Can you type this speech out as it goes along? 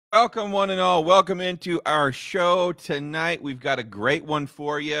Welcome, one and all. Welcome into our show tonight. We've got a great one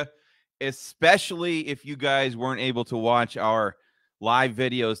for you, especially if you guys weren't able to watch our live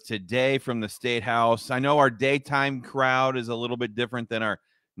videos today from the State House. I know our daytime crowd is a little bit different than our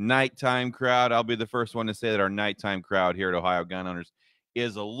nighttime crowd. I'll be the first one to say that our nighttime crowd here at Ohio Gun Owners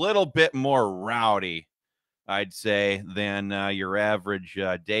is a little bit more rowdy, I'd say, than your average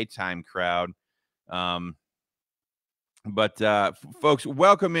daytime crowd. But folks,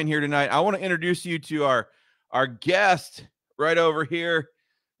 welcome in here tonight. I want to introduce you to our guest right over here.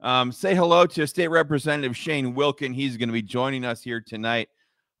 Say hello to State Representative Shane Wilkin. He's going to be joining us here tonight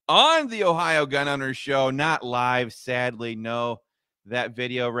on the Ohio Gun Owners Show. Not live, sadly. No, that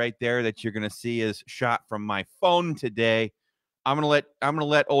video right there that you're going to see is shot from my phone today. I'm going to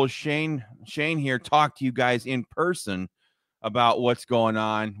let Ole Shane here talk to you guys in person about what's going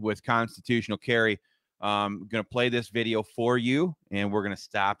on with constitutional carry. I'm going to play this video for you, and we're going to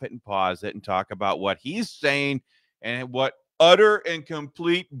stop it and pause it and talk about what he's saying and what utter and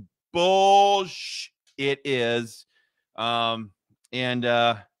complete bullshit it is, and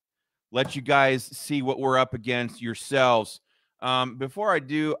let you guys see what we're up against yourselves. Before I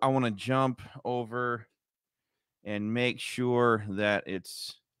do, I want to jump over and make sure that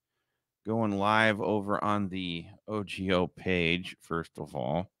it's going live over on the OGO page, first of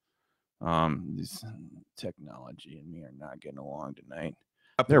all. This technology and me are not getting along tonight.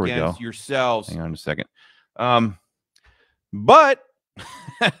 Up there we go. Yourselves. Hang on a second. But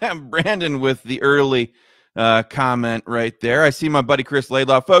Brandon with the early comment right there. I see my buddy Chris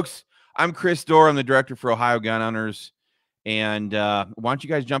Laidlaw. Folks, I'm Chris Dorr. I'm the director for Ohio Gun Owners. And why don't you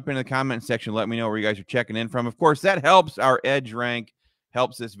guys jump into the comment section? Let me know where you guys are checking in from. Of course, that helps our edge rank,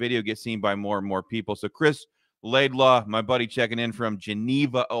 helps this video get seen by more and more people. So Chris Laidlaw, my buddy, checking in from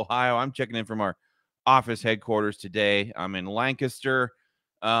Geneva, Ohio. I'm checking in from our office headquarters today. I'm in Lancaster.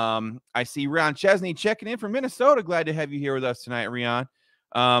 I see Rion Chesney checking in from Minnesota. Glad to have you here with us tonight, Rion.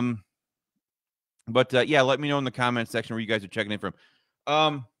 Yeah, let me know in the comment section where you guys are checking in from.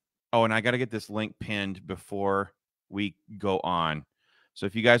 Oh, and I got to get this link pinned before we go on. So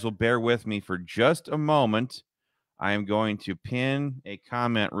if you guys will bear with me for just a moment, I am going to pin a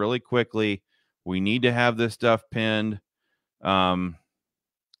comment really quickly. We need to have this stuff pinned so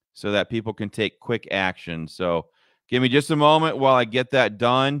that people can take quick action. So give me just a moment while I get that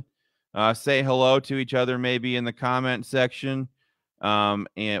done. Say hello to each other maybe in the comment section. And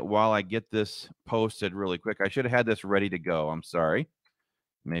while I get this posted really quick, I should have had this ready to go. I'm sorry.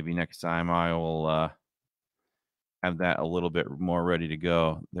 Maybe next time I will have that a little bit more ready to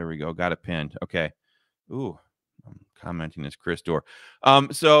go. There we go. Got it pinned. Okay. Ooh, I'm commenting as Chris Dorr.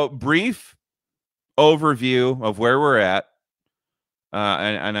 So brief overview of where we're at.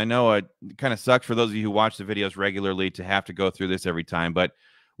 And I know it kind of sucks for those of you who watch the videos regularly to have to go through this every time, but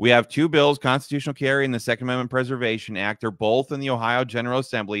we have two bills, constitutional carry and the Second Amendment Preservation Act. They're both in the Ohio General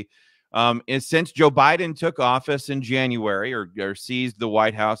Assembly. Since Joe Biden took office in January or seized the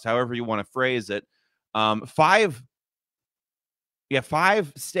White House, however you want to phrase it, five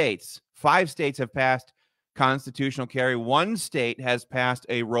states have passed constitutional carry. One state has passed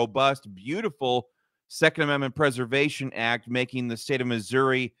a robust, beautiful Second Amendment Preservation Act, making the state of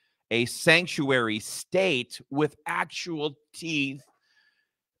Missouri a sanctuary state with actual teeth.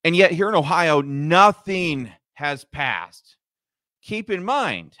 And yet here in Ohio, nothing has passed. Keep in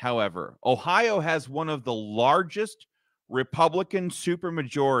mind, however, Ohio has one of the largest Republican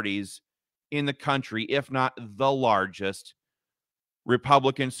supermajorities in the country, if not the largest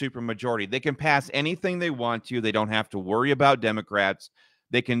Republican supermajority. They can pass anything they want to. They don't have to worry about Democrats.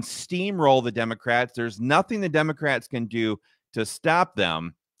 They can steamroll the Democrats. There's nothing the Democrats can do to stop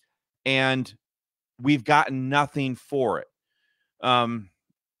them, and we've gotten nothing for it. So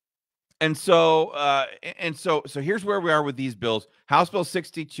here's where we are with these bills. House Bill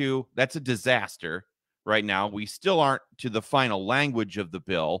 62, that's a disaster right now. We still aren't to the final language of the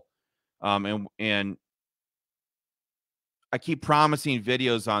bill, and I keep promising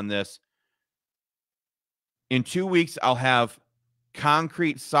videos on this. In 2 weeks, I'll have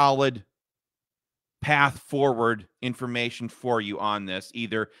concrete, solid path forward information for you on this.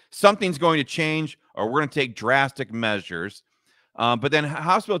 Either something's going to change or we're going to take drastic measures. But then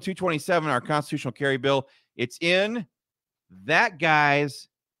House Bill 227, our constitutional carry bill, it's in that guy's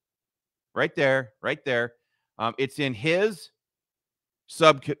right there. It's in his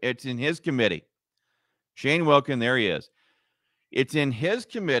it's in his committee. Shane Wilkin, there he is. It's in his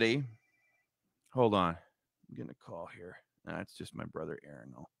committee. Hold on. I'm getting a call here. It's just my brother,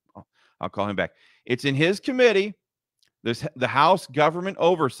 Aaron. I'll call him back. It's in his committee. There's the House Government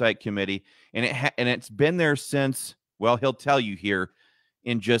Oversight Committee, and it's been there since, well, he'll tell you here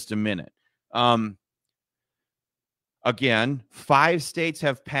in just a minute. Again, 5 states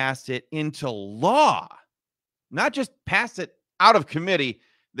have passed it into law, not just passed it out of committee.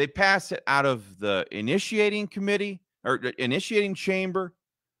 They passed it out of the initiating committee or the initiating chamber,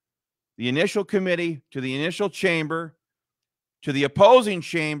 the initial committee, to the initial chamber, to the opposing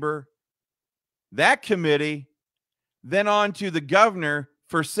chamber, that committee, then on to the governor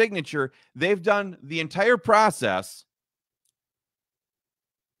for signature. They've done the entire process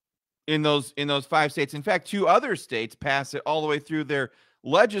in those 5 states. In fact, 2 other states pass it all the way through their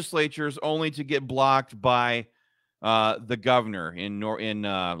legislatures, only to get blocked by the governor in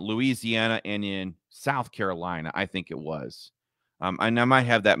Louisiana and in South Carolina, I think it was. And I might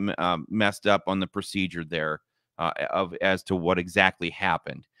have that messed up on the procedure there as to what exactly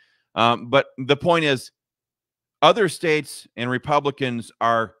happened. But the point is, other states and Republicans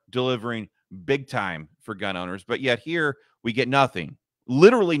are delivering big time for gun owners, but yet here we get nothing,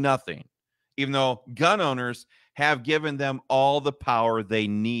 literally nothing, even though gun owners have given them all the power they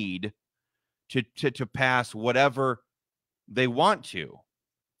need to pass whatever they want to.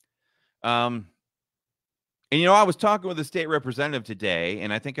 And I was talking with a state representative today,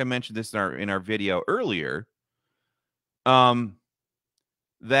 and I think I mentioned this in our video earlier,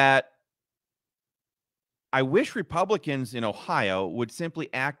 that I wish Republicans in Ohio would simply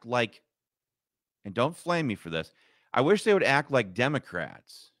act like, and don't flame me for this, I wish they would act like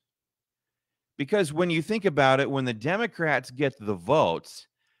Democrats. Because when you think about it, when the Democrats get the votes,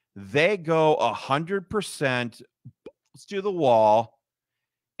 they go 100% to the wall,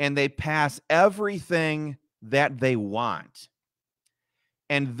 and they pass everything that they want.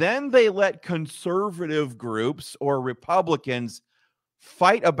 And then they let conservative groups or Republicans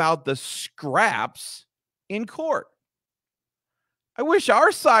fight about the scraps in court. I wish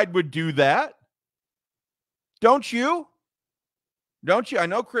our side would do that. Don't you? Don't you? I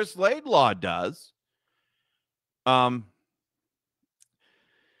know Chris Laidlaw does. So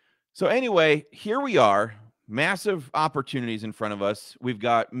anyway, here we are. Massive opportunities in front of us. We've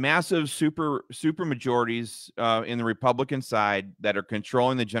got massive super majorities in the Republican side that are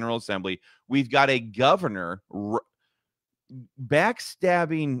controlling the General Assembly. We've got a governor,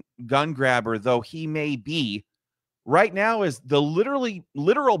 backstabbing gun grabber though he may be, right now is the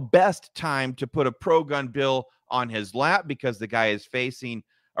literal best time to put a pro-gun bill on his lap, because the guy is facing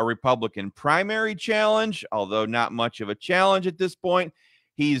a Republican primary challenge, although not much of a challenge at this point.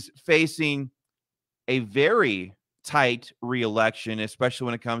 He's facing a very tight re-election, especially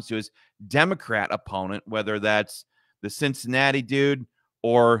when it comes to his Democrat opponent, whether that's the Cincinnati dude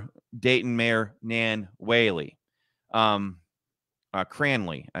or Dayton Mayor Nan Whaley.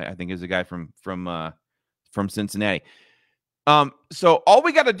 Cranley, I think, is the guy from Cincinnati. So all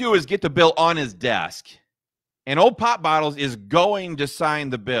we got to do is get the bill on his desk, and old Pop Bottles is going to sign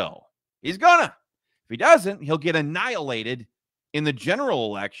the bill. He's gonna. If he doesn't, he'll get annihilated in the general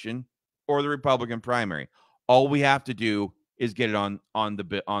election or the Republican primary. All we have to do is get it on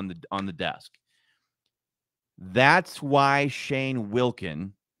the desk. That's why Shane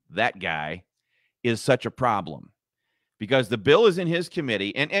Wilkin, that guy, is such a problem, because the bill is in his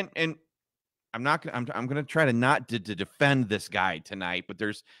committee, and I'm going to try to not to defend this guy tonight, but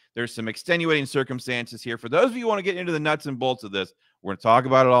there's some extenuating circumstances here. For those of you who want to get into the nuts and bolts of this, we're going to talk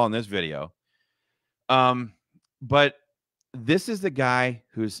about it all in this video. But this is the guy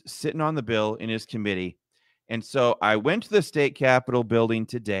who's sitting on the bill in his committee. And so I went to the state capitol building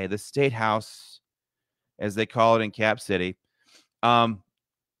today, the state house, as they call it in Cap City. Well,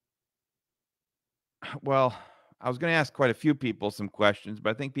 I was going to ask quite a few people some questions,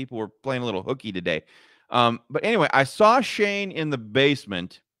 but I think people were playing a little hooky today. But anyway, I saw Shane in the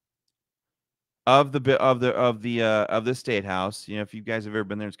basement of the state house. You know, if you guys have ever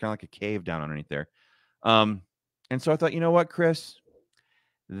been there, it's kind of like a cave down underneath there. And so I thought, you know what, Chris,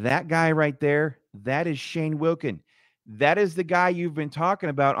 that guy right there, that is Shane Wilkin. That is the guy you've been talking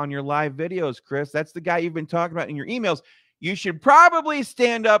about on your live videos, Chris. That's the guy you've been talking about in your emails. You should probably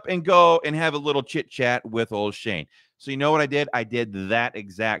stand up and go and have a little chit chat with old Shane. So you know what I did? I did that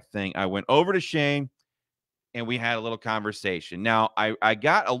exact thing. I went over to Shane and we had a little conversation. Now, I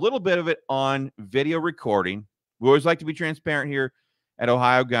got a little bit of it on video recording. We always like to be transparent here at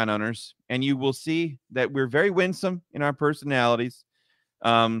Ohio Gun Owners, and you will see that we're very winsome in our personalities,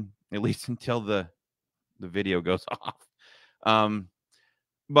 at least until the video goes off.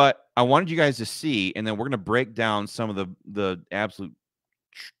 But I wanted you guys to see, and then we're going to break down some of the absolute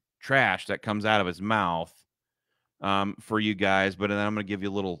trash that comes out of his mouth for you guys. But then I'm going to give you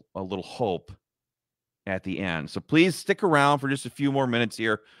a little hope at the end. So please stick around for just a few more minutes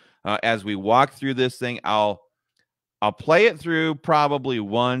here as we walk through this thing. I'll I'll play it through probably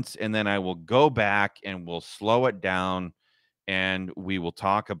once, and then I will go back and we'll slow it down, and we will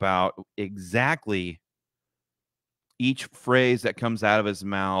talk about exactly each phrase that comes out of his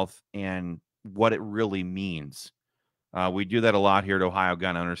mouth and what it really means. We do that a lot here at Ohio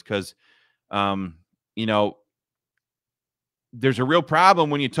Gun Owners because, you know, there's a real problem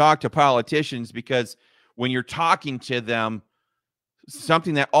when you talk to politicians, because when you're talking to them,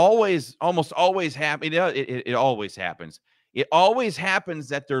 something that almost always happens. It always happens. It always happens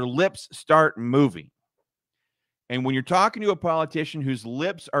that their lips start moving. And when you're talking to a politician whose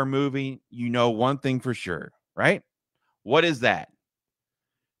lips are moving, you know one thing for sure, right? What is that?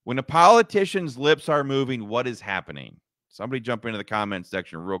 When a politician's lips are moving, what is happening? Somebody jump into the comment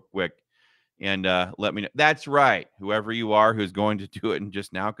section real quick and let me know. That's right. Whoever you are who's going to do it in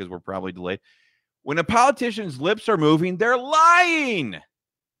just now, because we're probably delayed. When a politician's lips are moving, they're lying.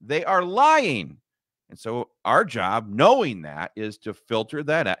 They are lying. And so our job, knowing that, is to filter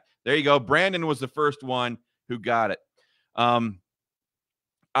that out. There you go. Brandon was the first one who got it.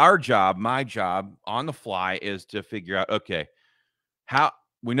 Our job, my job on the fly, is to figure out, okay, how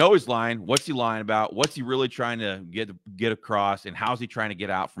we know he's lying. What's he lying about? What's he really trying to get across? And how's he trying to get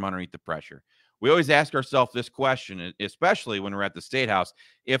out from underneath the pressure? We always ask ourselves this question, especially when we're at the State House.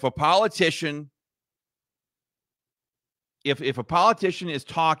 If a politician is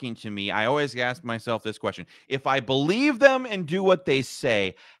talking to me, I always ask myself this question. If I believe them and do what they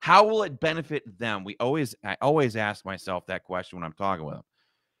say, how will it benefit them? I always ask myself that question when I'm talking with them.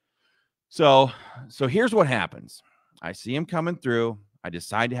 So here's what happens. I see him coming through. I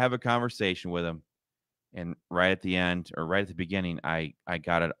decide to have a conversation with him. And right at the end, or right at the beginning, I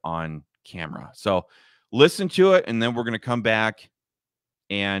got it on camera. So listen to it, and then we're going to come back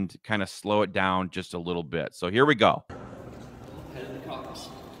and kind of slow it down just a little bit. So here we go. Head of the caucus.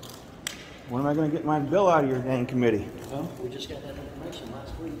 When am I going to get my bill out of your dang committee? Well, we just got that information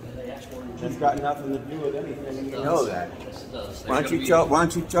last week that they asked for. That's got nothing to do with anything. You know that. Yes, it does. Why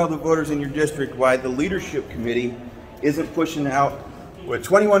don't you tell the voters in your district why the leadership committee isn't pushing out what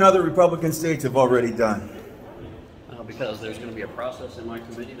 21 other Republican states have already done? Because there's going to be a process in my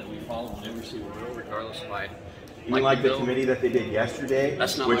committee that we follow in every single bill, regardless of You mean like the committee that they did yesterday?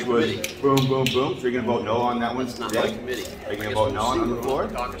 That's not which my was committee. Boom, boom, boom. So you're going to vote no on that one? It's not today? my committee. Are you going to vote no on the floor?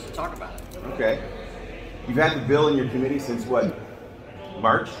 Caucus to talk about it. Okay. You've had the bill in your committee since what?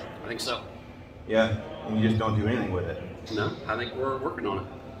 March? I think so. Yeah. And you just don't do anything with it? No, I think we're working on it.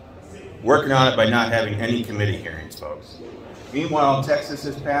 Working on it by not having any committee hearings, folks. Meanwhile, Texas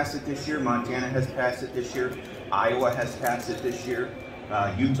has passed it this year. Montana has passed it this year. Iowa has passed it this year.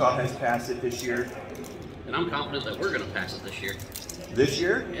 Utah has passed it this year. And I'm confident that we're going to pass it this year. This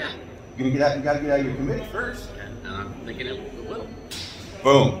year? Yeah. You got to get out of your committee first. And I'm thinking it will.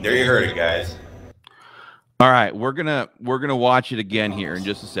 Boom! There you heard it, guys. All right, we're gonna watch it again here in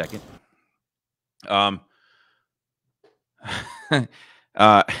just a second. All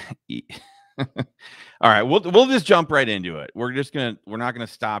right, we'll just jump right into it. We're not gonna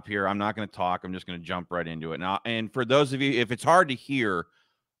stop here. I'm not gonna talk. I'm just gonna jump right into it now. And for those of you, if it's hard to hear,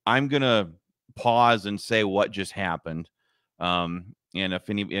 I'm gonna pause and say what just happened. And if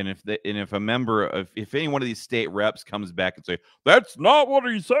any one of these state reps comes back and say that's not what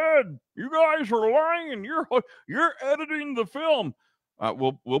he said, you guys are lying, you're editing the film,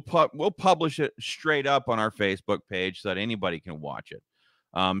 we'll publish it straight up on our Facebook page so that anybody can watch it.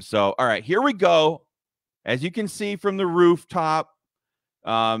 So all right, here we go. As you can see from the rooftop,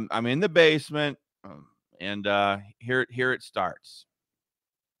 I'm in the basement, and here it starts.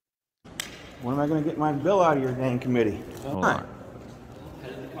 When am I going to get my bill out of your dang committee? Hold on.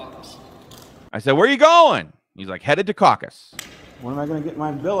 Head of the caucus. I said, where are you going? He's like, headed to caucus. When am I going to get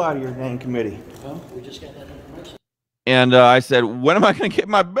my bill out of your dang committee? Well, we just got that information. And I said, when am I going to get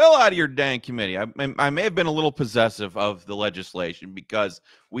my bill out of your dang committee? I may have been a little possessive of the legislation, because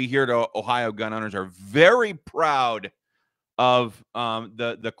we here at Ohio Gun Owners are very proud of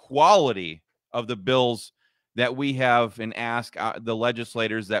the quality of the bills that we have and ask the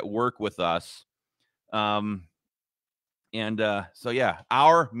legislators that work with us. So yeah,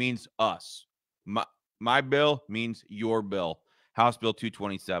 our means us. My bill means your bill. House Bill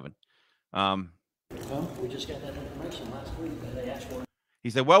 227. Well, we just got that information last week that they asked for. He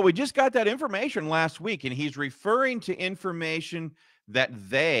said, well, we just got that information last week, and he's referring to information that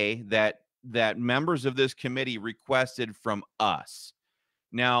that members of this committee requested from us.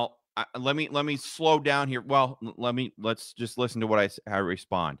 Now, let me slow down here. Well, let's just listen to what I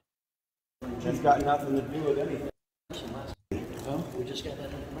respond. That's got nothing to do with anything. Well, we just got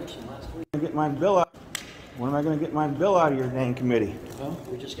that information last week. Get my bill out. When am I going to get my bill out of your dang committee? Well,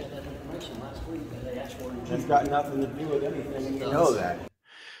 we just got that information person last week that they asked for in June. It's got nothing to do with anything, and you know that.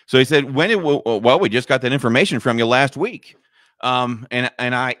 So he said, well, we just got that information from you last week. And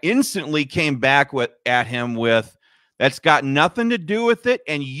I instantly came back at him with, that's got nothing to do with it,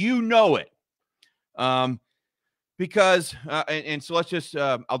 and you know it. Because so let's just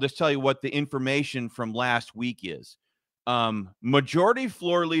I'll just tell you what the information from last week is. Majority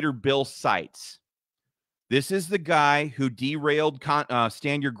Floor Leader Bill Seitz. This is the guy who derailed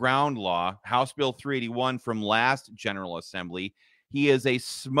Stand Your Ground law, House Bill 381 from last General Assembly. He is a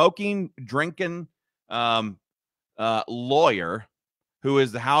smoking, drinking lawyer who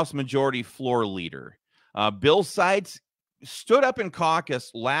is the House Majority Floor Leader. Bill Seitz stood up in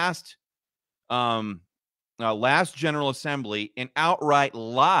caucus last General Assembly and outright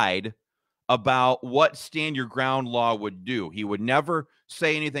lied about what Stand Your Ground law would do. He would never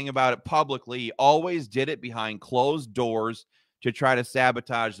say anything about it publicly. He always did it behind closed doors to try to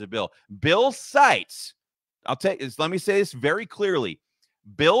sabotage the bill. Bill Seitz, let me say this very clearly.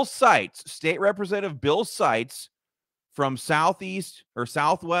 Bill Seitz, State Representative Bill Seitz from southwest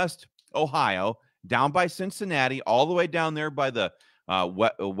Ohio, down by Cincinnati, all the way down there by the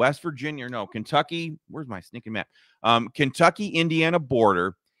West Virginia, no, Kentucky. Where's my sneaking map? Kentucky-Indiana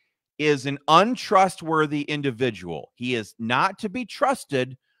border, is an untrustworthy individual. He is not to be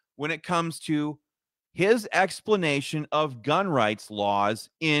trusted when it comes to his explanation of gun rights laws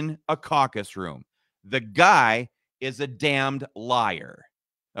in a caucus room. The guy is a damned liar.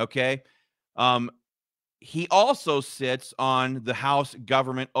 Okay. He also sits on the House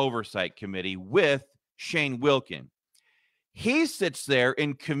Government Oversight Committee with Shane Wilkin. He sits there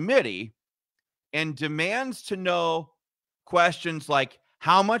in committee and demands to know questions like,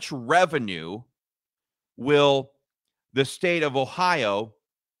 how much revenue will the state of Ohio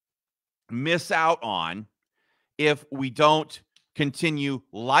miss out on if we don't continue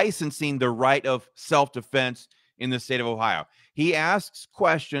licensing the right of self-defense in the state of Ohio? He asks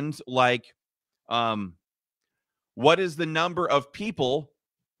questions like, what is the number of people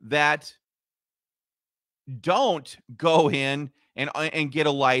that don't go in and get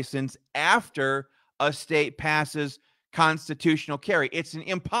a license after a state passes constitutional carry? It's an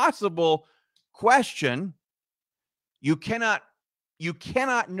impossible question. You cannot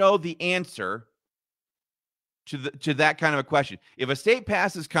know the answer to that kind of a question. If a state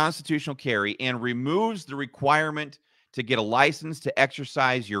passes constitutional carry and removes the requirement to get a license to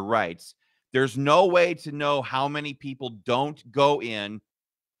exercise your rights, there's no way to know how many people don't go in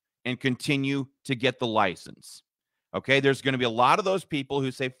and continue to get the license. Okay, there's going to be a lot of those people who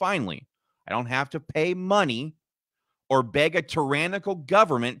say, finally, I don't have to pay money or beg a tyrannical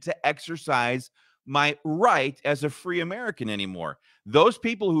government to exercise my right as a free American anymore. Those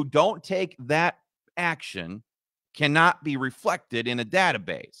people who don't take that action cannot be reflected in a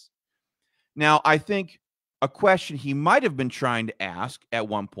database. Now, I think a question he might have been trying to ask at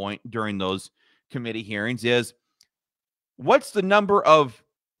one point during those committee hearings is, what's the number of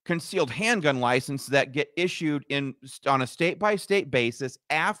concealed handgun licenses that get issued on a state-by-state basis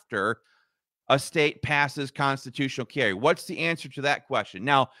after a state passes constitutional carry? What's the answer to that question?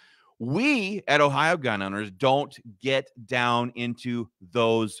 Now, we at Ohio Gun Owners don't get down into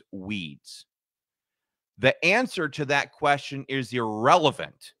those weeds. The answer to that question is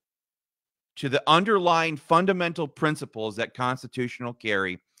irrelevant to the underlying fundamental principles that constitutional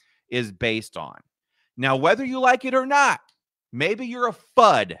carry is based on. Now, whether you like it or not, maybe you're a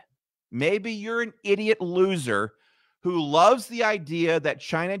FUD, maybe you're an idiot loser who loves the idea that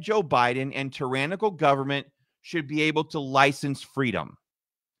China Joe Biden and tyrannical government should be able to license freedom.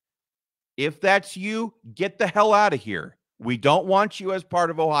 If that's you, get the hell out of here. We don't want you as part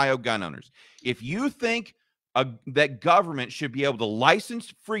of Ohio Gun Owners. If you think that government should be able to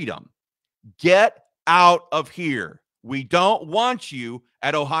license freedom, get out of here. We don't want you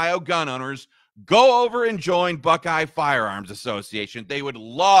at Ohio Gun Owners. Go over and join Buckeye Firearms Association. They would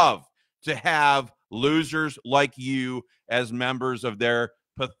love to have losers like you as members of their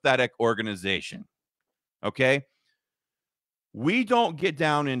pathetic organization. Okay? We don't get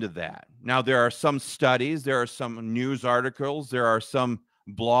down into that. Now, there are some studies, there are some news articles, there are some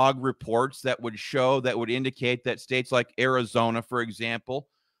blog reports that would indicate that states like Arizona, for example,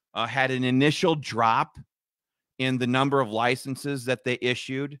 had an initial drop in the number of licenses that they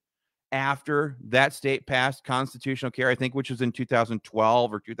issued after that state passed constitutional carry, I think, which was in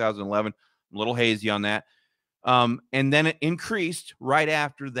 2012 or 2011. I'm a little hazy on that. And then it increased right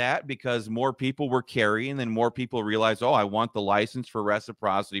after that because more people were carrying, and more people realized, oh, I want the license for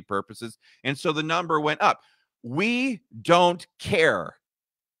reciprocity purposes. And so the number went up. We don't care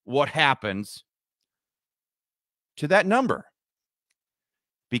what happens to that number.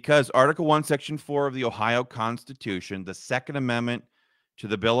 because Article 1, Section 4 of the Ohio Constitution, the Second Amendment to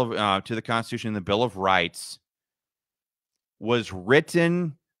the to the Constitution and the Bill of Rights, was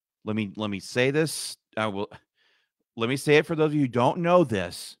written. Let me say this. Let me say it for those of you who don't know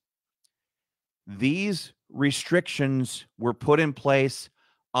this. These restrictions were put in place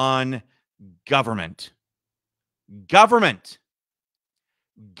on government. Government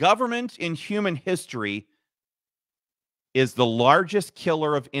in human history is the largest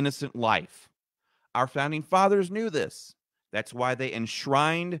killer of innocent life. Our founding fathers knew this. That's why they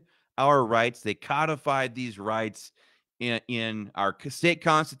enshrined our rights. They codified these rights in our state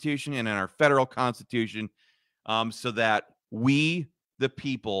constitution and in our federal constitution, so that we, the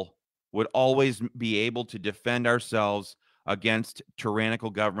people, would always be able to defend ourselves against tyrannical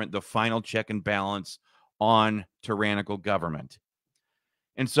government, the final check and balance on tyrannical government.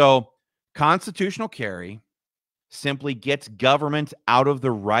 And so constitutional carry simply gets government out of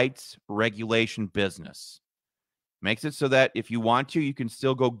the rights regulation business. Makes it so that if you want to, you can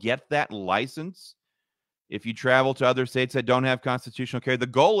still go get that license. If you travel to other states that don't have constitutional carry, the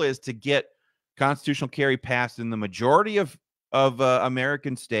goal is to get constitutional carry passed in the majority of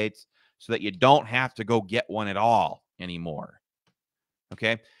American states so that you don't have to go get one at all anymore.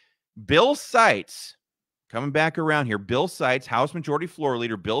 Okay. Bill Seitz, coming back around here, Bill Seitz, House Majority Floor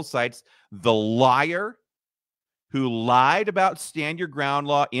Leader Bill Seitz, the liar who lied about stand your ground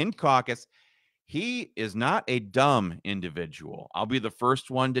law in caucus, he is not a dumb individual. I'll be the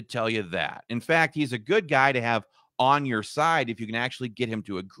first one to tell you that. In fact, he's a good guy to have on your side if you can actually get him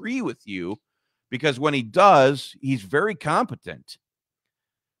to agree with you, because when he does, he's very competent.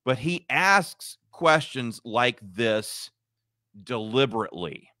 But he asks questions like this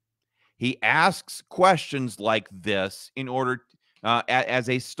deliberately. He asks questions like this in order as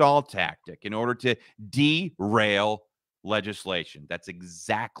a stall tactic, in order to derail legislation. That's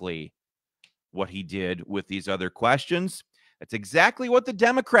exactly what he did with these other questions. That's exactly what the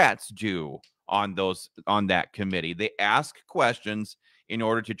Democrats do on that committee. They ask questions in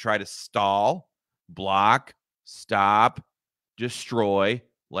order to try to stall, block, stop, destroy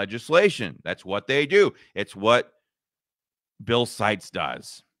legislation. That's what they do. It's what Bill Seitz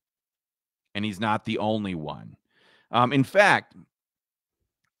does. And he's not the only one. In fact,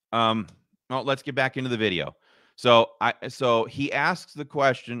 well, let's get back into the video. So he asks the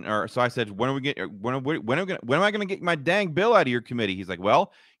question, or so I said, when am I going to get my dang bill out of your committee? He's like,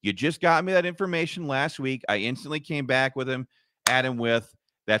 well, you just got me that information last week. I instantly came back with him, at him with,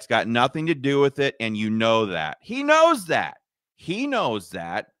 that's got nothing to do with it, and you know that. He knows that. He knows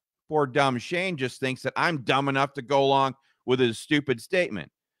that. Poor dumb Shane just thinks that I'm dumb enough to go along with his stupid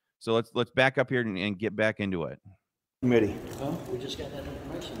statement. So let's back up here and get back into it. Committee. Well, we just got that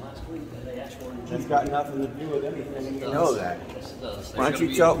information last week that they asked for. That's got nothing to do with anything, and you know that. Yes, it does. Why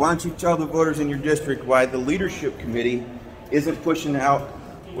don't you tell the voters in your district why the leadership committee isn't pushing out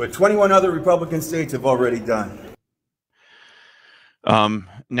what 21 other Republican states have already done?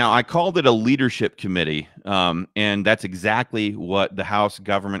 Now, I called it a leadership committee, and that's exactly what the House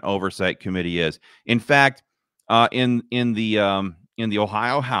Government Oversight Committee is. In fact, in the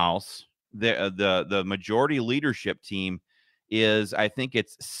Ohio House, the majority leadership team is, I think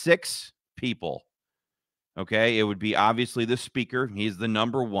it's 6 people. Okay, it would be obviously the speaker. He's the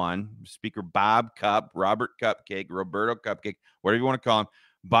number one. Speaker Bob Cupp, Robert Cupcake, Roberto Cupcake, whatever you want to call him.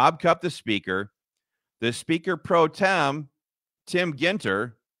 Bob Cupp, the speaker. The speaker pro tem, Tim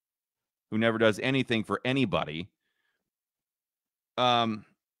Ginter, who never does anything for anybody.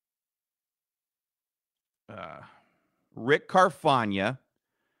 Rick Carfagna,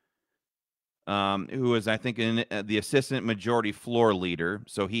 who is, I think, the assistant majority floor leader.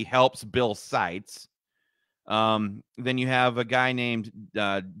 So he helps Bill Seitz. Then you have a guy named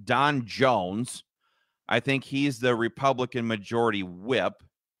Don Jones. I think he's the Republican majority whip.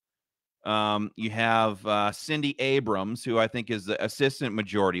 You have Cindy Abrams, who I think is the assistant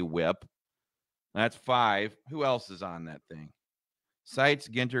majority whip. That's 5. Who else is on that thing? Seitz,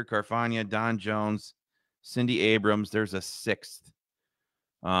 Ginter, Carfagna, Don Jones, Cindy Abrams. There's a 6th.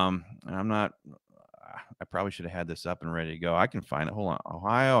 I probably should have had this up and ready to go. I can find it. Hold on.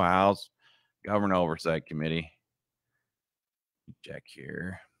 Ohio House Government Oversight Committee. Check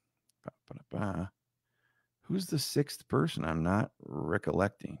here. Who's the 6th person? I'm not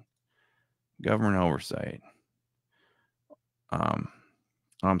recollecting. Government Oversight.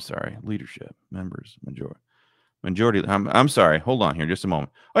 I'm sorry. Leadership. Members. Majority. I'm sorry. Hold on here just a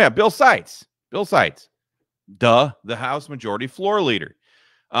moment. Oh, yeah. Bill Seitz. Bill Seitz. The House Majority Floor Leader.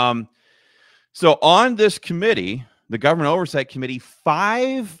 So on this committee, the Government Oversight Committee,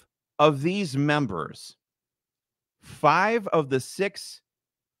 5 of these members, 5 of the 6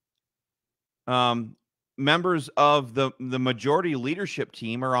 members of the majority leadership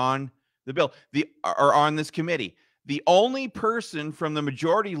team are on the bill, are on this committee. The only person from the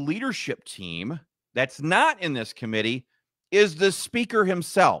majority leadership team that's not in this committee is the Speaker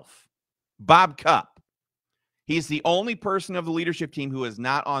himself, Bob Cupp. He's the only person of the leadership team who is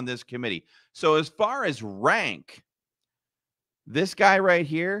not on this committee. So as far as rank, this guy right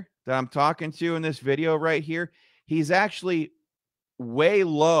here that I'm talking to in this video right here, he's actually way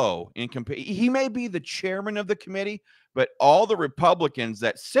low in he may be the chairman of the committee, but all the Republicans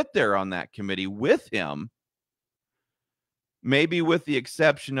that sit there on that committee with him, maybe with the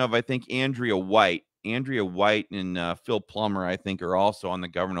exception of, I think, Andrea White and Phil Plummer, I think, are also on the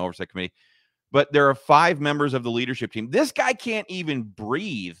Government Oversight Committee. But there are 5 members of the leadership team. This guy can't even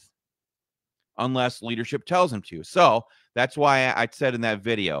breathe unless leadership tells him to. So that's why I said in that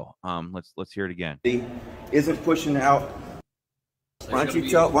video, let's hear it again. Isn't pushing out. Why don't you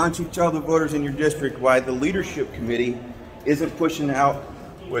tell the voters in your district why the leadership committee isn't pushing out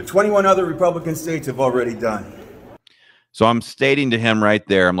what 21 other Republican states have already done? So I'm stating to him right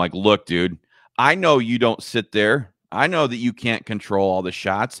there, I'm like, look, dude, I know you don't sit there. I know that you can't control all the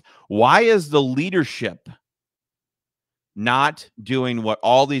shots. Why is the leadership not doing what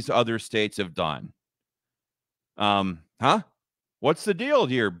all these other states have done? What's the deal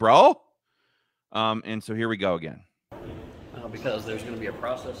here, bro? And so here we go again. Because there's going to be a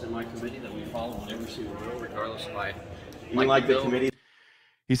process in my committee that we follow on every single bill, regardless if I like the committee.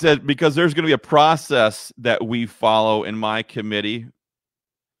 He said, because there's going to be a process that we follow in my committee.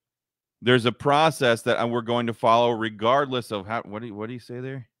 There's a process that we're going to follow regardless of how, what do you say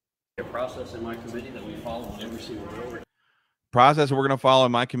there? A process in my committee that we follow on every single bill. Process we're going to follow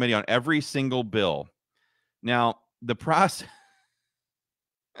in my committee on every single bill. Now, the process...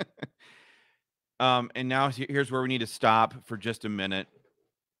 and now here's where we need to stop for just a minute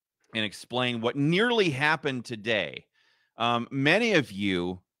and explain what nearly happened today. Many of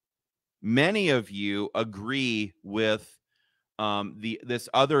you agree with this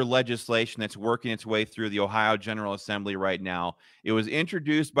other legislation that's working its way through the Ohio General Assembly right now. It was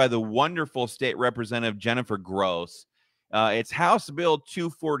introduced by the wonderful State Representative Jennifer Gross. It's House Bill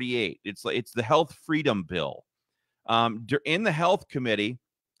 248. It's the Health Freedom Bill. In the Health Committee,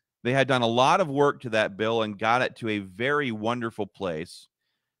 they had done a lot of work to that bill and got it to a very wonderful place.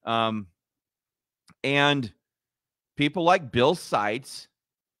 And people like Bill Seitz,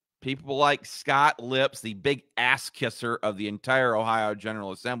 people like Scott Lips, the big ass kisser of the entire Ohio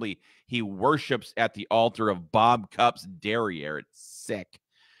General Assembly, he worships at the altar of Bob Cupp's derriere. It's sick.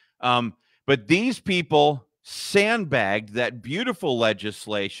 But these people sandbagged that beautiful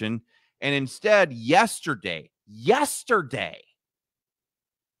legislation, and instead yesterday,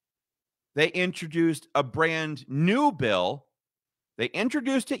 they introduced a brand new bill. They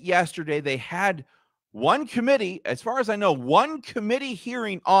introduced it yesterday. They had one committee, as far as I know, one committee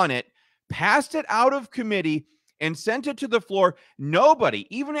hearing on it, passed it out of committee, and sent it to the floor. Nobody,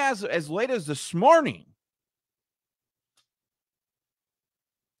 even as late as this morning,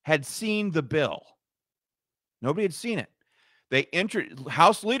 had seen the bill. Nobody had seen it.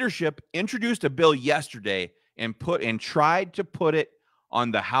 House leadership introduced a bill yesterday and tried to put it on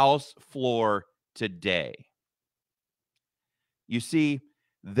the House floor today. You see,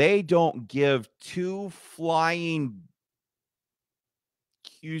 they don't give two flying,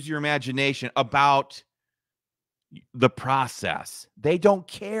 use your imagination, about the process. They don't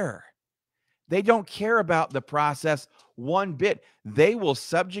care. They don't care about the process one bit. They will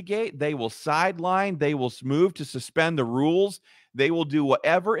subjugate, they will sideline, they will move to suspend the rules. They will do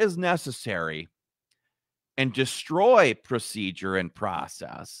whatever is necessary and destroy procedure and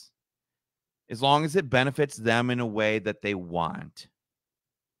process as long as it benefits them in a way that they want.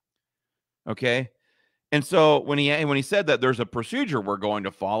 Okay? And so when he said that there's a procedure we're going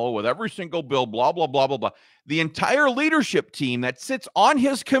to follow with every single bill, blah, blah, blah, blah, blah, the entire leadership team that sits on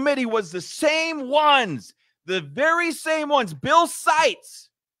his committee was the same ones, the very same ones. Bill Seitz,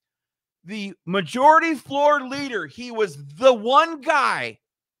 the majority floor leader, he was the one guy,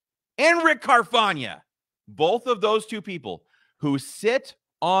 and Rick Carfagna, both of those two people who sit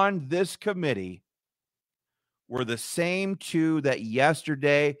on this committee were the same two that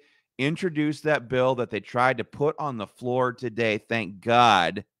yesterday introduced that bill that they tried to put on the floor today. Thank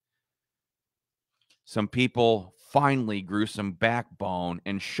God some people finally grew some backbone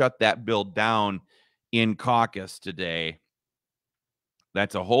and shut that bill down in caucus today.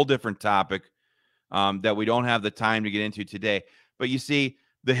 That's a whole different topic that we don't have the time to get into today. But you see,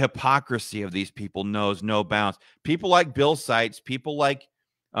 the hypocrisy of these people knows no bounds. People like Bill Seitz, people like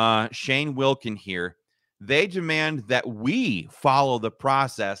Shane Wilkin here, They demand that we follow the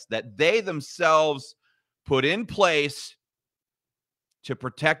process that they themselves put in place to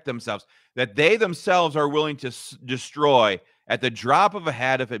protect themselves, that they themselves are willing to destroy at the drop of a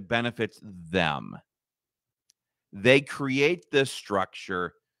hat if it benefits them. They create this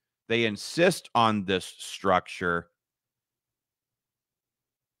structure. They insist on this structure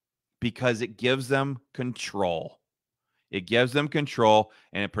because it gives them control. It gives them control,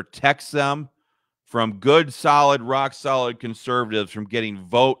 and it protects them from good, solid, rock-solid conservatives from getting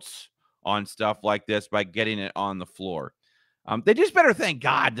votes on stuff like this by getting it on the floor. They just better thank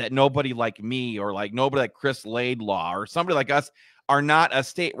God that nobody like me or like nobody like Chris Laidlaw or somebody like us are not a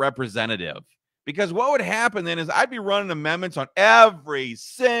state representative. Because what would happen then is I'd be running amendments on every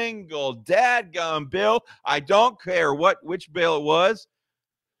single dadgum bill. I don't care which bill it was.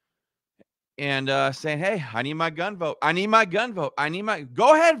 And saying, hey, I need my gun vote. I need my gun vote.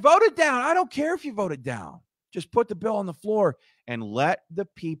 Go ahead, vote it down. I don't care if you vote it down. Just put the bill on the floor and let the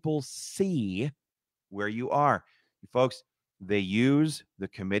people see where you are. Folks, they use the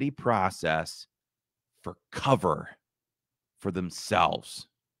committee process for cover for themselves.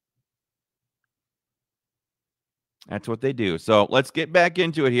 That's what they do. So let's get back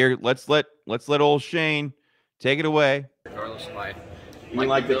into it here. Let's let Ole Shane take it away. Regardless of you mean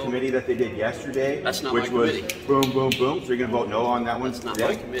like the committee that they did yesterday? That's not which my was committee. Boom, boom, boom. So you're going to vote no on that one? That's not today?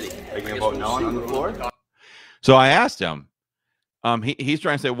 my committee. Are you going to vote no on the floor? So I asked him. He's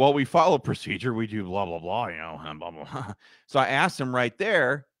trying to say, well, we follow procedure. We do blah, blah, blah, blah, blah. So I asked him right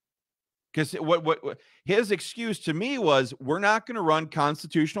there, because what his excuse to me was, we're not going to run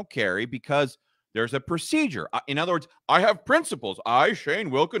constitutional carry because there's a procedure. In other words, I have principles. I, Shane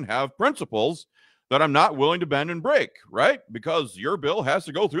Wilkin, have principles that I'm not willing to bend and break, right? Because your bill has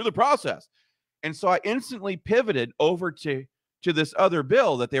to go through the process. And so I instantly pivoted over to this other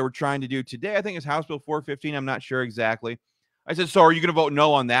bill that they were trying to do today. I think it's House Bill 415. I'm not sure exactly. I said, so are you going to vote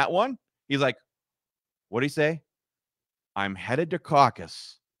no on that one? He's like, what'd he say? I'm headed to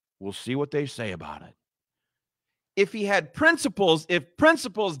caucus. We'll see what they say about it. If he had principles, if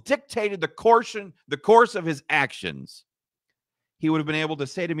principles dictated the course of his actions, he would have been able to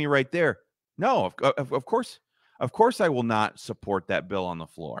say to me right there, no, of course I will not support that bill on the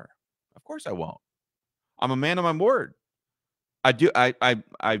floor. Of course I won't. I'm a man of my word. I do.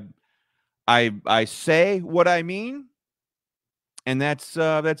 I say what I mean, and that's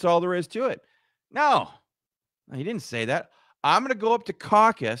all there is to it. No, he didn't say that. I'm going to go up to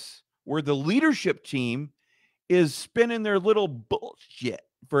caucus where the leadership team is spinning their little bullshit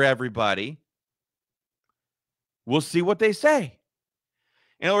for everybody. We'll see what they say.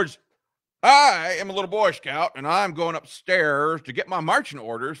 In other words, I am a little Boy Scout, and I'm going upstairs to get my marching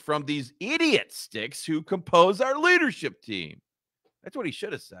orders from these idiot sticks who compose our leadership team. That's what he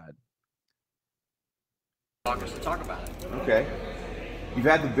should have said. Caucus to talk about it. Okay. You've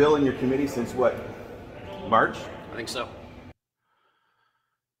had the bill in your committee since what? March? I think so.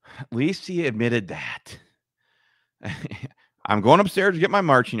 At least he admitted that. I'm going upstairs to get my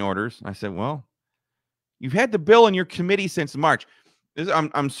marching orders. I said, well, you've had the bill in your committee since March.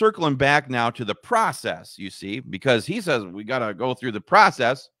 I'm circling back now to the process, you see, because he says we got to go through the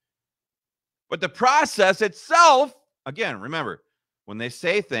process. But the process itself, again, remember, when they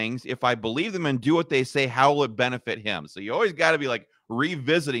say things, if I believe them and do what they say, how will it benefit him? So you always got to be like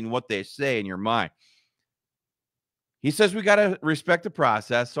revisiting what they say in your mind. He says we got to respect the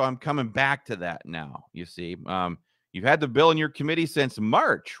process, so I'm coming back to that now, you see. You've had the bill in your committee since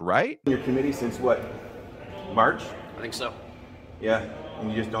March, right? Your committee since what? March? I think so. Yeah, and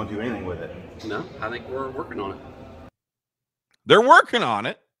you just don't do anything with it. No, I think we're working on it. They're working on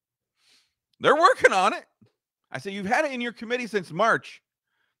it. They're working on it. I said, you've had it in your committee since March.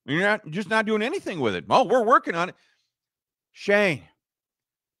 You're just not doing anything with it. Oh, we're working on it. Shane,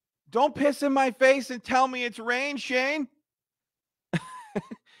 don't piss in my face and tell me it's rain, Shane.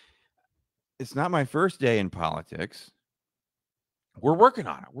 It's not my first day in politics. We're working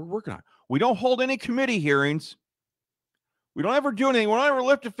on it. We're working on it. We don't hold any committee hearings. We don't ever do anything. We don't ever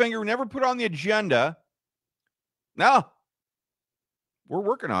lift a finger. We never put it on the agenda. No. We're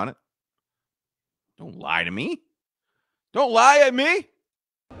working on it. Don't lie to me. Don't lie at me.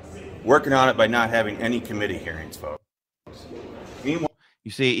 Working on it by not having any committee hearings, folks. You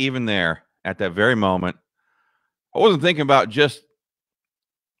see, even there, at that very moment, I wasn't thinking about just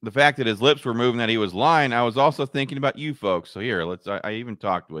the fact that his lips were moving, that he was lying. I was also thinking about you folks. So here, I even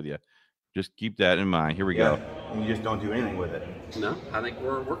talked with you. Just keep that in mind. Here we go. And you just don't do anything with it. No, I think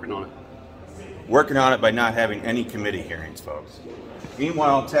we're working on it. Working on it by not having any committee hearings, folks.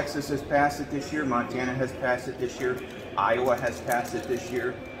 Meanwhile, Texas has passed it this year. Montana has passed it this year. Iowa has passed it this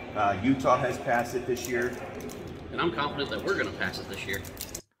year. Utah has passed it this year. And I'm confident that we're going to pass it this year.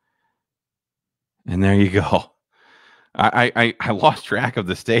 And there you go. I lost track of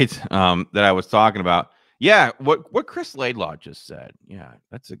the states that I was talking about. Yeah, what Chris Laidlaw just said. Yeah,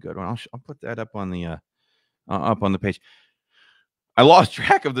 that's a good one. I'll put that up on the page. I lost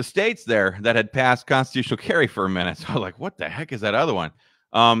track of the states there that had passed constitutional carry for a minute. So I was like, what the heck is that other one?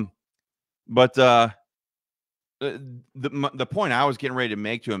 But the point I was getting ready to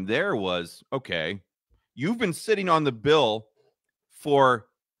make to him there was, okay, you've been sitting on the bill for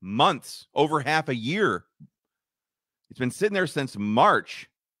months, over half a year. It's been sitting there since March.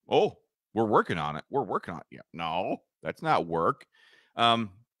 Oh, we're working on it. We're working on it. Yeah, no, that's not work.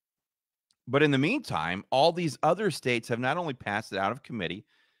 But in the meantime, all these other states have not only passed it out of committee,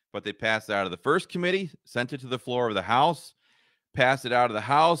 but they passed it out of the first committee, sent it to the floor of the House, passed it out of the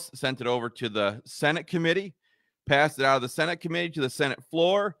House, sent it over to the Senate committee, passed it out of the Senate committee to the Senate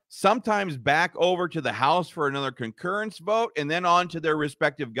floor, sometimes back over to the House for another concurrence vote, and then on to their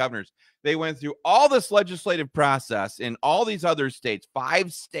respective governors. They went through all this legislative process in all these other states,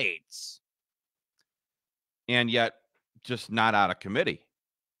 5 states, and yet just not out of committee.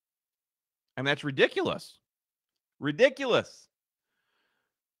 And that's ridiculous. Ridiculous.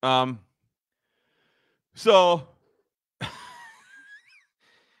 So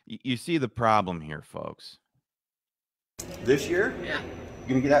you see the problem here, folks. This year? Yeah.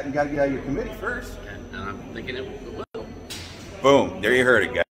 You gotta get out of your committee first. And I'm thinking it will. Boom. There you heard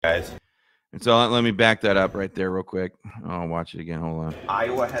it, guys. And so let me back that up right there real quick. I'll watch it again. Hold on.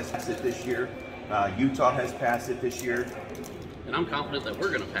 Iowa has passed it this year. Utah has passed it this year. And I'm confident that we're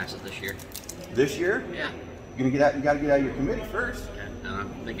going to pass it this year. This year? Yeah. You gotta get out of your committee first. And I'm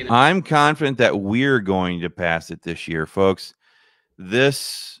thinking I'm confident that we're going to pass it this year, folks.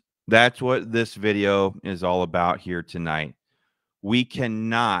 That's what this video is all about here tonight. We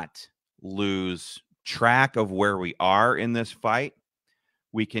cannot lose track of where we are in this fight.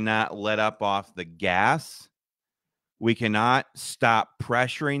 We cannot let up off the gas. We cannot stop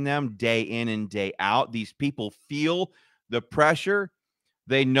pressuring them day in and day out. These people feel the pressure.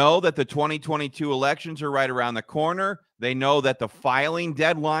 They know that the 2022 elections are right around the corner. They know that the filing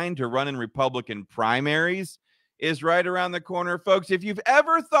deadline to run in Republican primaries is right around the corner, folks. If you've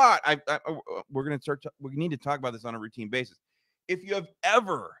ever thought, we need to talk about this on a routine basis. If you have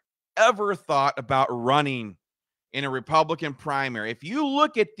ever thought about running in a Republican primary, if you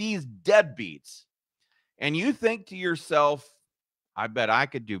look at these deadbeats and you think to yourself, I bet I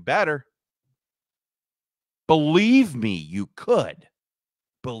could do better. Believe me, you could.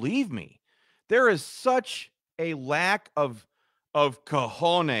 Believe me. There is such a lack of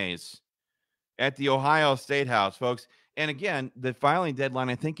cojones at the Ohio State House, folks. And again, the filing deadline,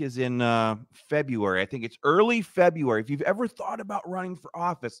 I think, is in February. I think it's early February. If you've ever thought about running for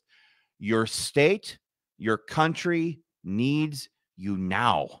office, your state, your country needs you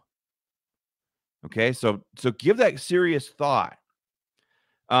now. Okay, so give that serious thought.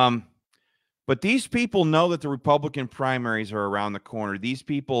 But these people know that the Republican primaries are around the corner. These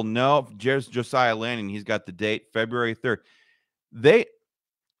people know, Josiah Lanning, he's got the date, February 3rd.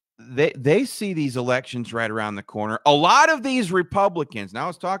 They see these elections right around the corner. A lot of these Republicans, and I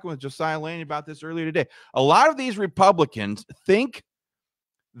was talking with Josiah Lanning about this earlier today, a lot of these Republicans think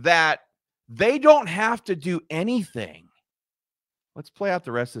that they don't have to do anything. Let's play out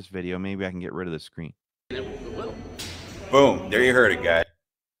the rest of this video. Maybe I can get rid of the screen. it will. Boom. There you heard it, guys.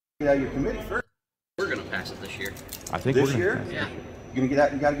 Get out of your committee first. We're going to pass it this year. I think This year? Yeah. You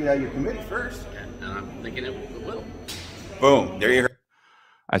gotta get out of your committee first. And I'm thinking it will. Boom. There you heard.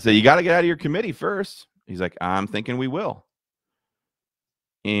 I said, you got to get out of your committee first. He's like, I'm thinking we will.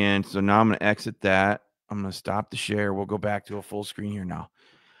 And so now I'm going to exit that. I'm going to stop the share. We'll go back to a full screen here now.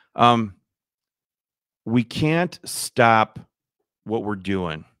 We can't stop what we're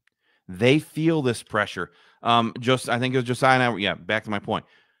doing. They feel this pressure. I think it was Josiah and I. Yeah, back to my point.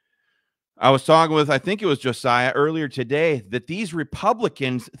 I was talking with, I think it was Josiah earlier today, that these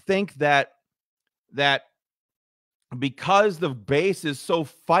Republicans think that because the base is so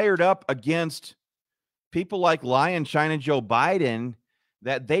fired up against people like Lion China Joe Biden,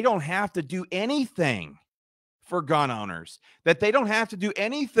 that they don't have to do anything for gun owners, that they don't have to do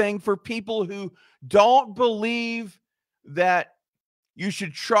anything for people who don't believe that you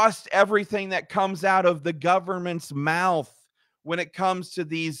should trust everything that comes out of the government's mouth when it comes to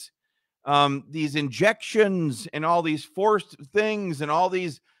these injections and all these forced things and all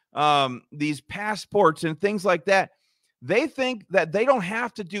these passports and things like that. They think that they don't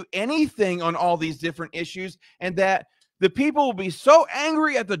have to do anything on all these different issues, and that the people will be so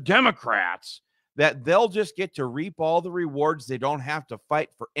angry at the Democrats that they'll just get to reap all the rewards. They don't have to fight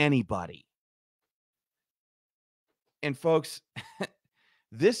for anybody. And folks,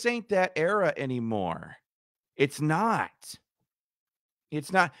 this ain't that era anymore. It's not.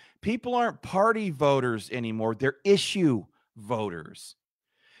 It's not. People aren't party voters anymore. They're issue voters.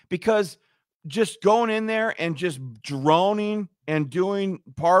 Because just going in there and just droning and doing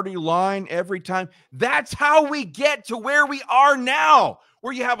party line every time, that's how we get to where we are now,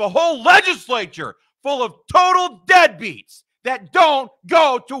 where you have a whole legislature full of total deadbeats that don't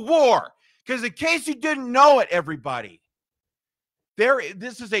go to war. Because in case you didn't know it, everybody,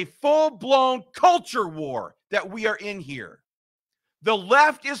 this is a full-blown culture war that we are in here. The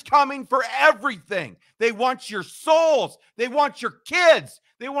left is coming for everything. They want your souls. They want your kids.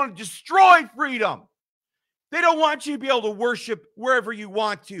 They want to destroy freedom. They don't want you to be able to worship wherever you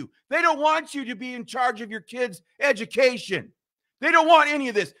want to. They don't want you to be in charge of your kids' education. They don't want any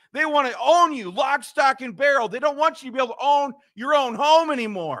of this. They want to own you, lock, stock, and barrel. They don't want you to be able to own your own home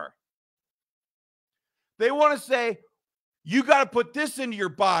anymore. They want to say, you got to put this into your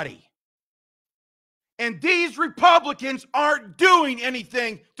body. And these Republicans aren't doing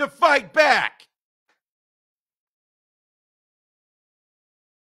anything to fight back.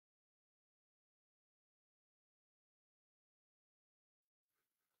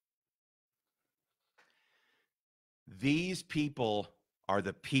 These people are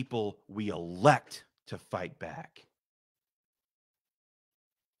the people we elect to fight back.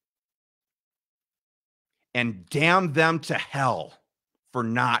 And damn them to hell for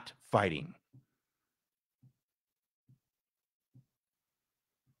not fighting.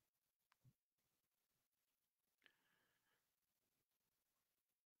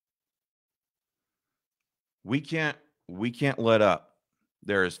 We can't let up.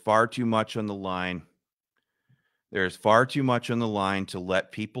 There is far too much on the line. There is far too much on the line to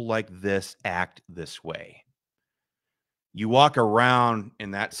let people like this act this way. You walk around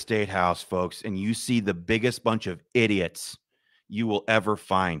in that state house, folks, and you see the biggest bunch of idiots you will ever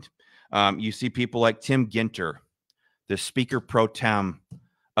find. You see people like Tim Ginter, the Speaker Pro Tem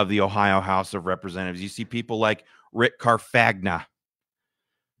of the Ohio House of Representatives. You see people like Rick Carfagna.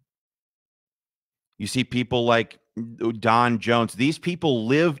 You see people like Don Jones. These people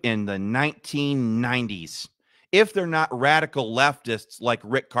live in the 1990s. If they're not radical leftists like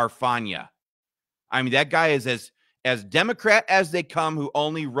Rick Carfagna. I mean, that guy is as Democrat as they come, who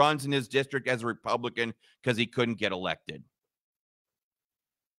only runs in his district as a Republican because he couldn't get elected.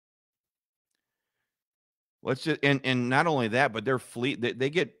 Let's just and not only that, but they're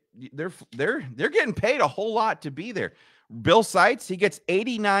getting paid a whole lot to be there. Bill Seitz, he gets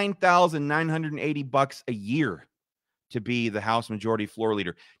 $89,980 a year to be the House Majority Floor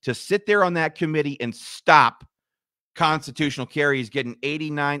Leader. To sit there on that committee and stop constitutional carry, he's getting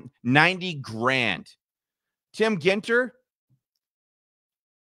 $90 grand. Tim Ginter,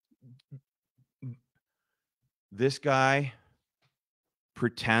 this guy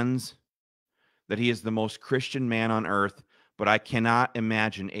pretends that he is the most Christian man on earth, but I cannot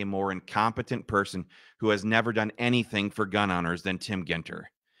imagine a more incompetent person who has never done anything for gun owners than Tim Ginter.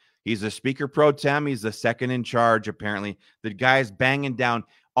 He's a Speaker Pro Tem. He's the second in charge, apparently. The guy's banging down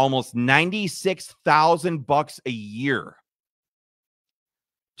almost $96,000 a year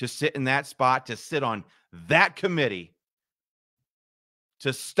to sit in that spot, to sit on that committee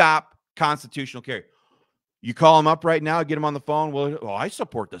to stop constitutional carry. You call him up right now, get him on the phone. Well, I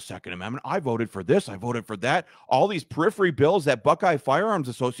support the Second Amendment. I voted for this. I voted for that. All these periphery bills that Buckeye Firearms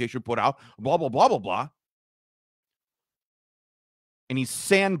Association put out, blah, blah, blah, blah, blah. And he's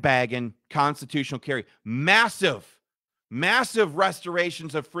sandbagging constitutional carry. Massive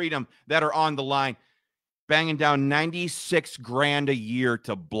restorations of freedom that are on the line. Banging down $96 grand a year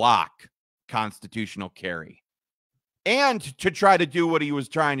to block constitutional carry. And to try to do what he was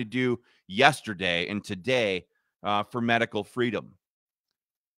trying to do yesterday and today for medical freedom.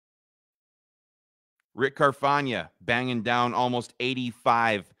 Rick Carfagna banging down almost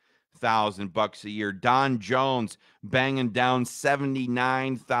 $85,000 a year. Don Jones banging down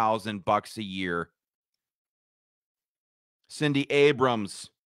 $79,000 a year. Cindy Abrams.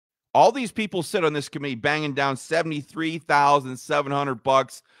 All these people sit on this committee banging down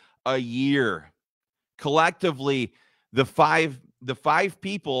 $73,700 a year. Collectively, the five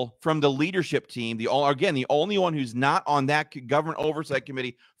people from the leadership team, the only one who's not on that government oversight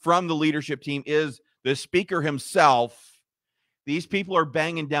committee from the leadership team is the Speaker himself. These people are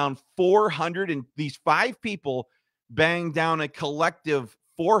banging down these five people bang down a collective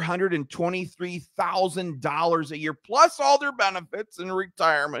 $423,000 a year, plus all their benefits and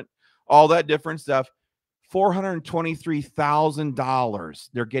retirement, all that different stuff. $423,000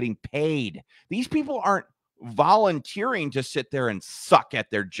 they're getting paid. These people aren't volunteering to sit there and suck at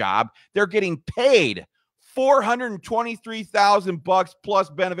their job. They're getting paid $423,000 plus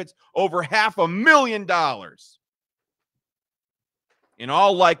benefits, over $500,000. In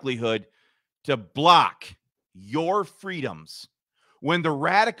all likelihood, to block your freedoms when the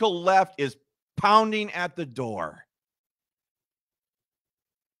radical left is pounding at the door.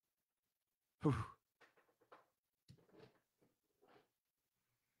 Whew.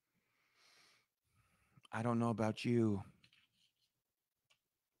 I don't know about you.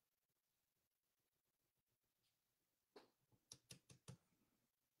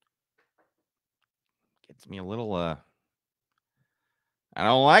 Gets me a little, I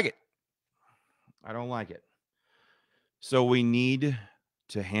don't like it. I don't like it. So we need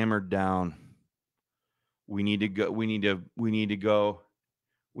to hammer down. We need to go. We need to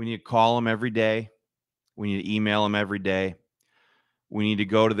call them every day. We need to email them every day. We need to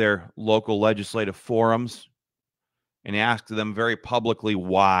go to their local legislative forums and ask them very publicly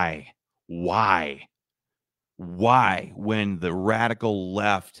why, when the radical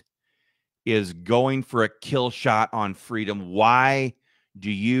left is going for a kill shot on freedom, why do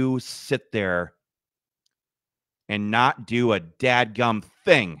you sit there and not do a dadgum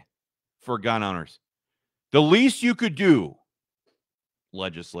thing for gun owners? The least you could do,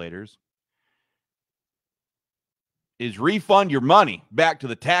 legislators, is refund your money back to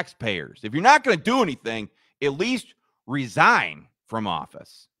the taxpayers. If you're not going to do anything, at least resign from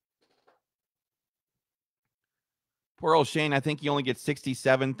office. Poor old Shane, I think he only gets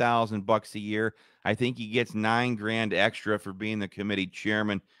 $67,000 a year. I think he gets $9,000 extra for being the committee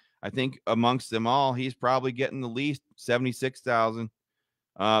chairman. I think amongst them all, he's probably getting the least $76,000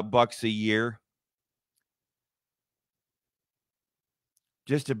 bucks a year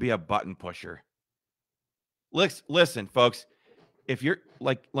just to be a button pusher. Listen, folks, if you're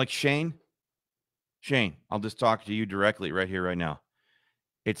like Shane, I'll just talk to you directly right here, right now.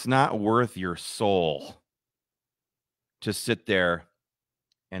 It's not worth your soul to sit there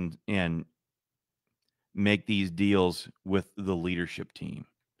and make these deals with the leadership team.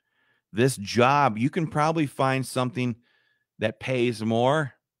 This job, you can probably find something that pays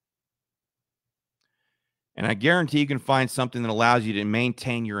more. And I guarantee you can find something that allows you to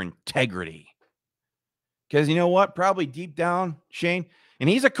maintain your integrity. Because you know what? Probably deep down, Shane, and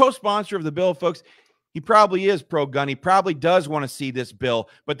he's a co-sponsor of the bill, folks. He probably is pro-gun. He probably does want to see this bill.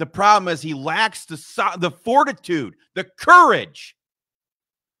 But the problem is he lacks the fortitude, the courage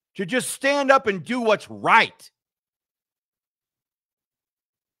to just stand up and do what's right.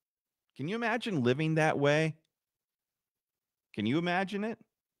 Can you imagine living that way? Can you imagine it?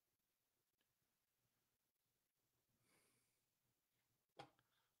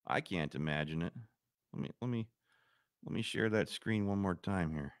 I can't imagine it. Let me share that screen one more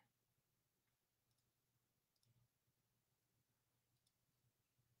time here.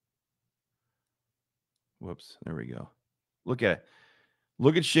 Whoops, there we go. Look at it.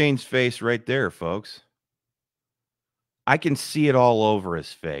 Look at Shane's face right there, folks. I can see it all over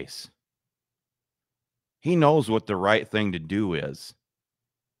his face. He knows what the right thing to do is.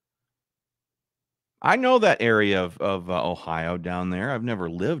 I know that area of Ohio down there. I've never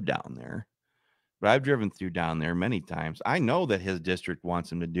lived down there, but I've driven through down there many times. I know that his district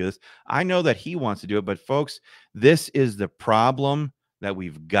wants him to do this. I know that he wants to do it, but folks, this is the problem that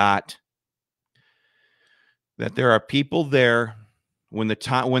we've got. That there are people there when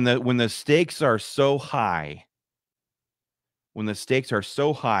the stakes are so high, when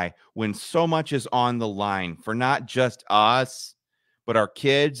so much is on the line for not just us, but our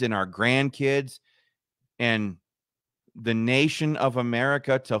kids and our grandkids and the nation of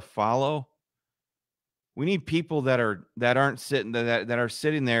America to follow. We need people that are sitting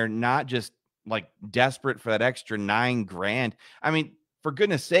there not just like desperate for that extra $9,000. I mean, for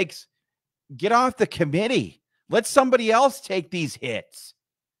goodness sakes, get off the committee. Let somebody else take these hits.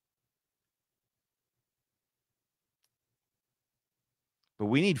 But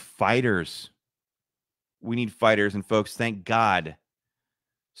we need fighters. We need fighters. And folks, thank God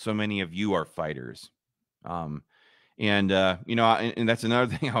so many of you are fighters. And that's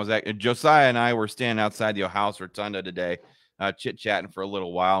another thing. Josiah and I were standing outside the House Rotunda today, chit-chatting for a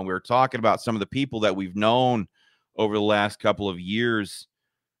little while. And we were talking about some of the people that we've known over the last couple of years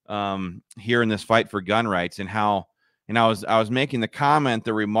here in this fight for gun rights, and how, and I was making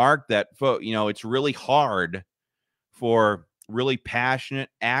the remark that, it's really hard for really passionate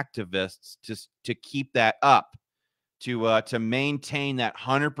activists to keep that up, to maintain that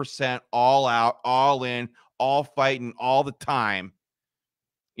 100% all out, all in, all fighting all the time,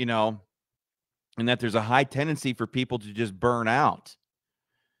 and that there's a high tendency for people to just burn out.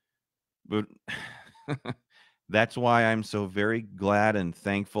 But that's why I'm so very glad and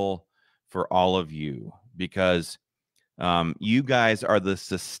thankful for all of you, because you guys are the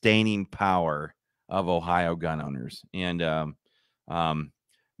sustaining power of Ohio gun owners. And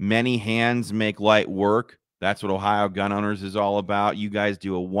many hands make light work. That's what Ohio gun owners is all about. You guys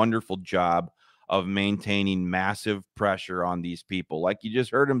do a wonderful job of maintaining massive pressure on these people. Like you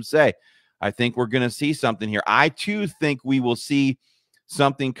just heard him say, I think we're going to see something here. I too think we will see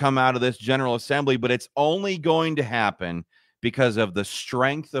something come out of this General Assembly, but it's only going to happen because of the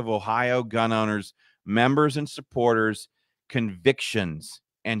strength of Ohio gun owners, members and supporters, convictions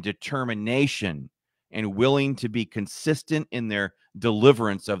and determination, and willing to be consistent in their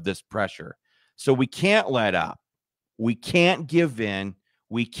deliverance of this pressure. So we can't let up. We can't give in.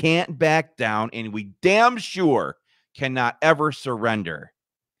 We can't back down, and we damn sure cannot ever surrender.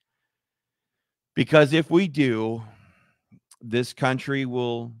 Because if we do, this country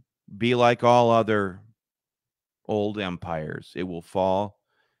will be like all other old empires. It will fall.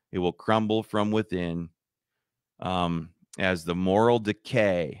 It will crumble from within as the moral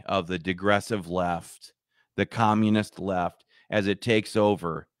decay of the digressive left, the communist left, as it takes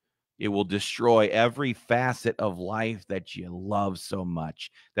over. It will destroy every facet of life that you love so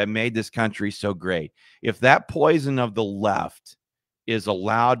much, that made this country so great. If that poison of the left is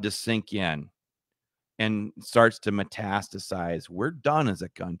allowed to sink in and starts to metastasize, we're done as a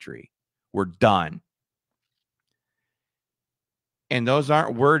country. We're done. And those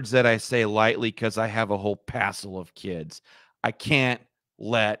aren't words that I say lightly because I have a whole passel of kids. I can't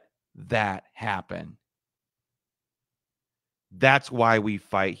let that happen. That's why we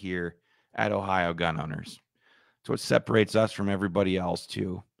fight here at Ohio Gun Owners. It's what separates us from everybody else,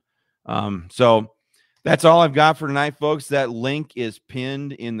 too. So that's all I've got for tonight, folks. That link is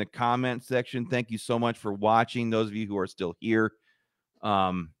pinned in the comment section. Thank you so much for watching, those of you who are still here.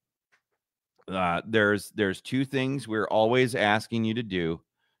 There's two things we're always asking you to do.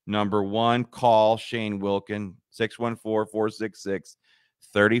 Number one, call Shane Wilkin,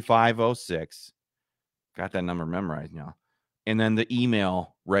 614-466-3506. Got that number memorized now. And then the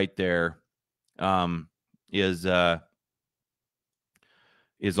email right there is also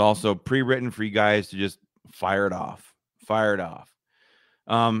pre-written for you guys to just fire it off.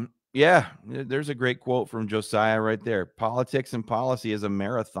 Yeah, there's a great quote from Josiah right there. Politics and policy is a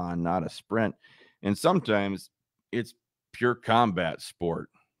marathon, not a sprint. And sometimes it's pure combat sport.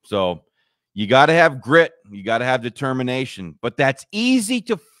 So you got to have grit. You got to have determination. But that's easy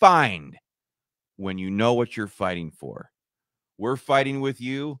to find when you know what you're fighting for. We're fighting with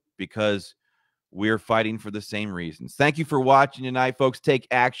you because we're fighting for the same reasons. Thank you for watching tonight, folks. Take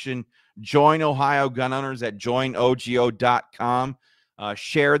action. Join Ohio Gun Owners at joinogo.com.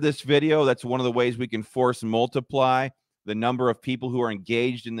 Share this video. That's one of the ways we can force multiply the number of people who are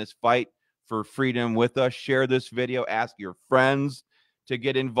engaged in this fight for freedom with us. Share this video. Ask your friends to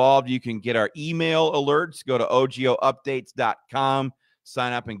get involved. You can get our email alerts. Go to ogoupdates.com.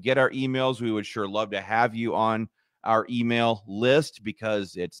 Sign up and get our emails. We would sure love to have you on our email list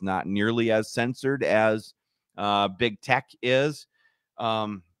because it's not nearly as censored as big tech is.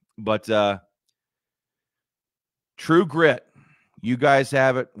 But true grit. You guys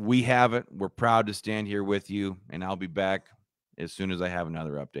have it. We have it. We're proud to stand here with you, and I'll be back as soon as I have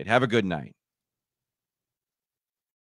another update. Have a good night.